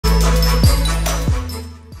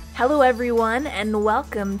Hello everyone, and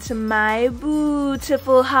welcome to my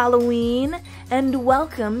beautiful Halloween, and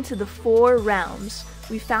welcome to the Four Realms.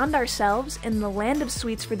 We found ourselves in the land of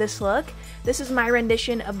sweets for this look. This is my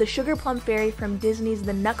rendition of the Sugar Plum Fairy from Disney's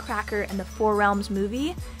The Nutcracker and the Four Realms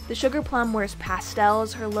movie. The Sugar Plum wears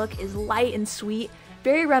pastels, her look is light and sweet,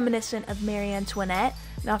 very reminiscent of Marie Antoinette.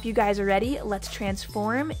 Now if you guys are ready, let's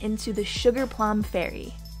transform into the Sugar Plum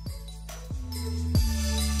Fairy.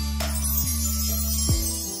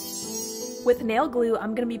 With nail glue,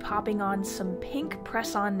 I'm going to be popping on some pink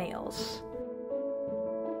press-on nails.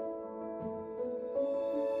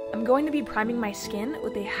 I'm going to be priming my skin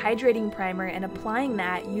with a hydrating primer and applying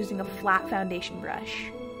that using a flat foundation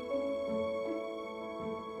brush.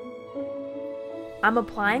 I'm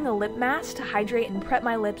applying a lip mask to hydrate and prep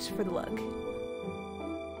my lips for the look.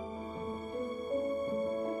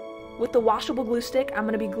 With the washable glue stick, I'm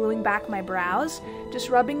going to be gluing back my brows, just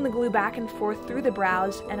rubbing the glue back and forth through the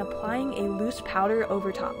brows and applying a loose powder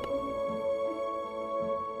over top.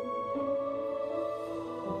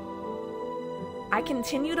 I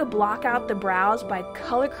continue to block out the brows by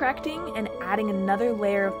color correcting and adding another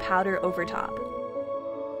layer of powder over top.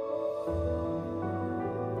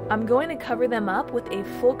 I'm going to cover them up with a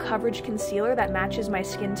full coverage concealer that matches my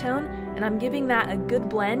skin tone, and I'm giving that a good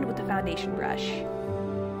blend with the foundation brush.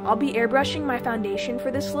 I'll be airbrushing my foundation for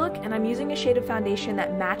this look, and I'm using a shade of foundation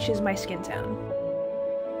that matches my skin tone.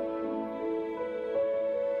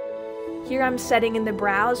 Here I'm setting in the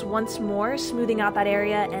brows once more, smoothing out that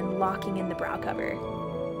area and locking in the brow cover.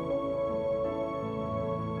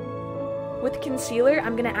 With concealer,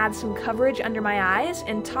 I'm going to add some coverage under my eyes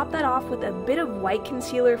and top that off with a bit of white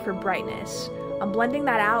concealer for brightness. I'm blending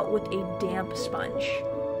that out with a damp sponge.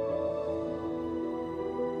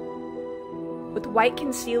 With white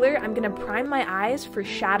concealer, I'm going to prime my eyes for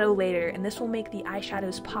shadow later, and this will make the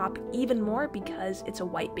eyeshadows pop even more because it's a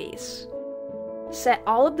white base. Set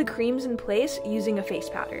all of the creams in place using a face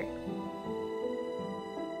powder.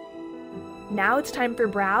 Now it's time for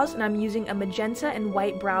brows, and I'm using a magenta and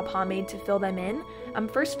white brow pomade to fill them in. I'm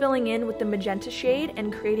first filling in with the magenta shade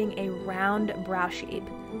and creating a round brow shape,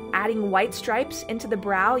 adding white stripes into the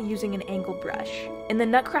brow using an angled brush. In the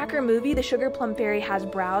Nutcracker movie, the Sugar Plum Fairy has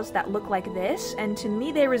brows that look like this, and to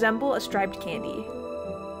me they resemble a striped candy.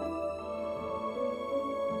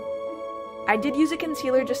 I did use a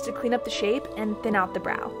concealer just to clean up the shape and thin out the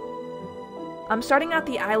brow. I'm starting out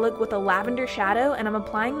the eye look with a lavender shadow, and I'm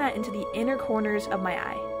applying that into the inner corners of my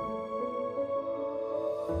eye.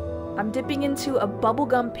 I'm dipping into a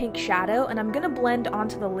bubblegum pink shadow, and I'm going to blend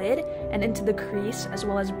onto the lid and into the crease, as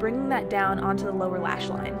well as bringing that down onto the lower lash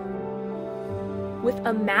line. With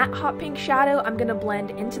a matte hot pink shadow, I'm going to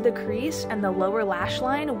blend into the crease and the lower lash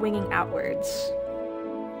line, winging outwards.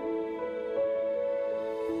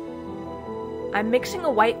 I'm mixing a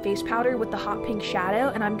white face powder with the hot pink shadow,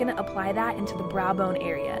 and I'm going to apply that into the brow bone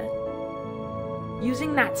area.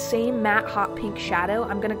 Using that same matte hot pink shadow,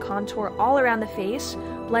 I'm going to contour all around the face,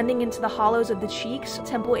 blending into the hollows of the cheeks,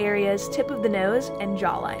 temple areas, tip of the nose, and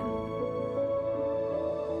jawline.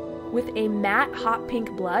 With a matte hot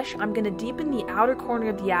pink blush, I'm going to deepen the outer corner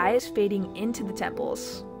of the eyes, fading into the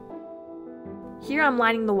temples. Here I'm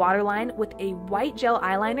lining the waterline with a white gel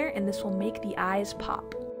eyeliner, and this will make the eyes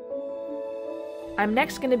pop. I'm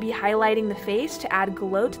next going to be highlighting the face to add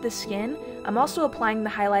glow to the skin. I'm also applying the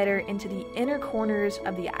highlighter into the inner corners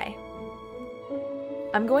of the eye.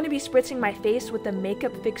 I'm going to be spritzing my face with the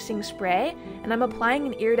makeup fixing spray, and I'm applying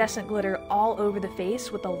an iridescent glitter all over the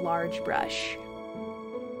face with a large brush.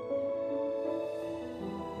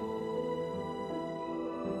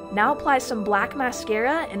 Now apply some black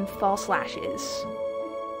mascara and false lashes.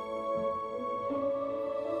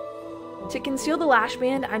 To conceal the lash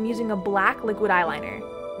band, I'm using a black liquid eyeliner.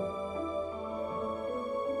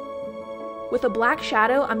 With a black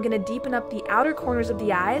shadow, I'm going to deepen up the outer corners of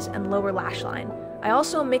the eyes and lower lash line. I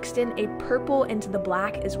also mixed in a purple into the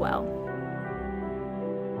black as well.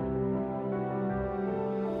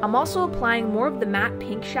 I'm also applying more of the matte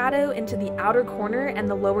pink shadow into the outer corner and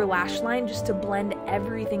the lower lash line just to blend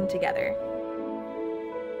everything together.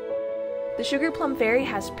 The Sugar Plum Fairy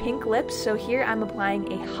has pink lips, so here I'm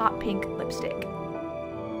applying a hot pink lipstick.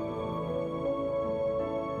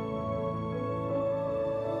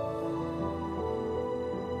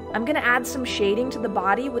 I'm going to add some shading to the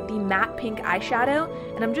body with the matte pink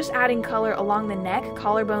eyeshadow, and I'm just adding color along the neck,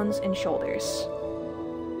 collarbones, and shoulders.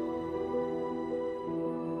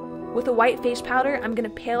 With a white face powder, I'm going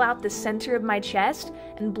to pale out the center of my chest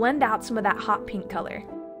and blend out some of that hot pink color.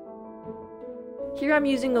 Here I'm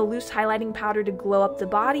using a loose highlighting powder to glow up the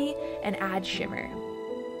body and add shimmer.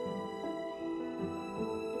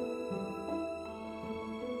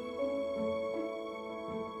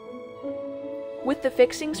 With the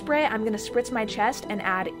fixing spray, I'm going to spritz my chest and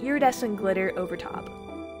add iridescent glitter over top.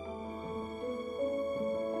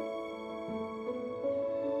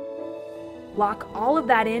 Lock all of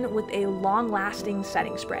that in with a long-lasting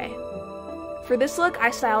setting spray. For this look, I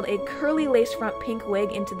styled a curly lace front pink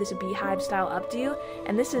wig into this beehive style updo,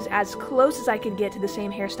 and this is as close as I could get to the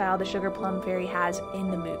same hairstyle the Sugar Plum Fairy has in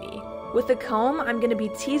the movie. With the comb, I'm going to be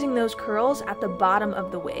teasing those curls at the bottom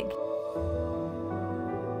of the wig.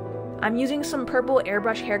 I'm using some purple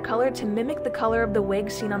airbrush hair color to mimic the color of the wig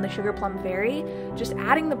seen on the Sugar Plum Fairy, just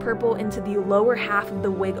adding the purple into the lower half of the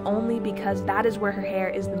wig only because that is where her hair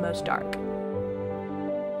is the most dark.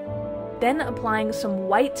 Then applying some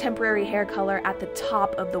white temporary hair color at the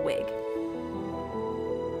top of the wig.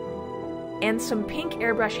 And some pink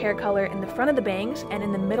airbrush hair color in the front of the bangs and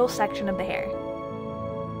in the middle section of the hair.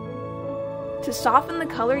 To soften the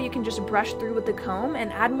color, you can just brush through with the comb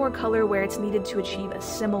and add more color where it's needed to achieve a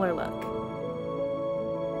similar look.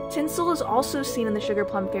 Tinsel is also seen in the Sugar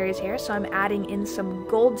Plum Fairy's hair, so I'm adding in some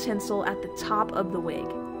gold tinsel at the top of the wig.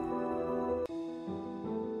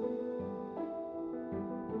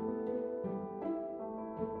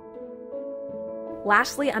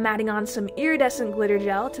 Lastly, I'm adding on some iridescent glitter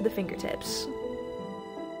gel to the fingertips.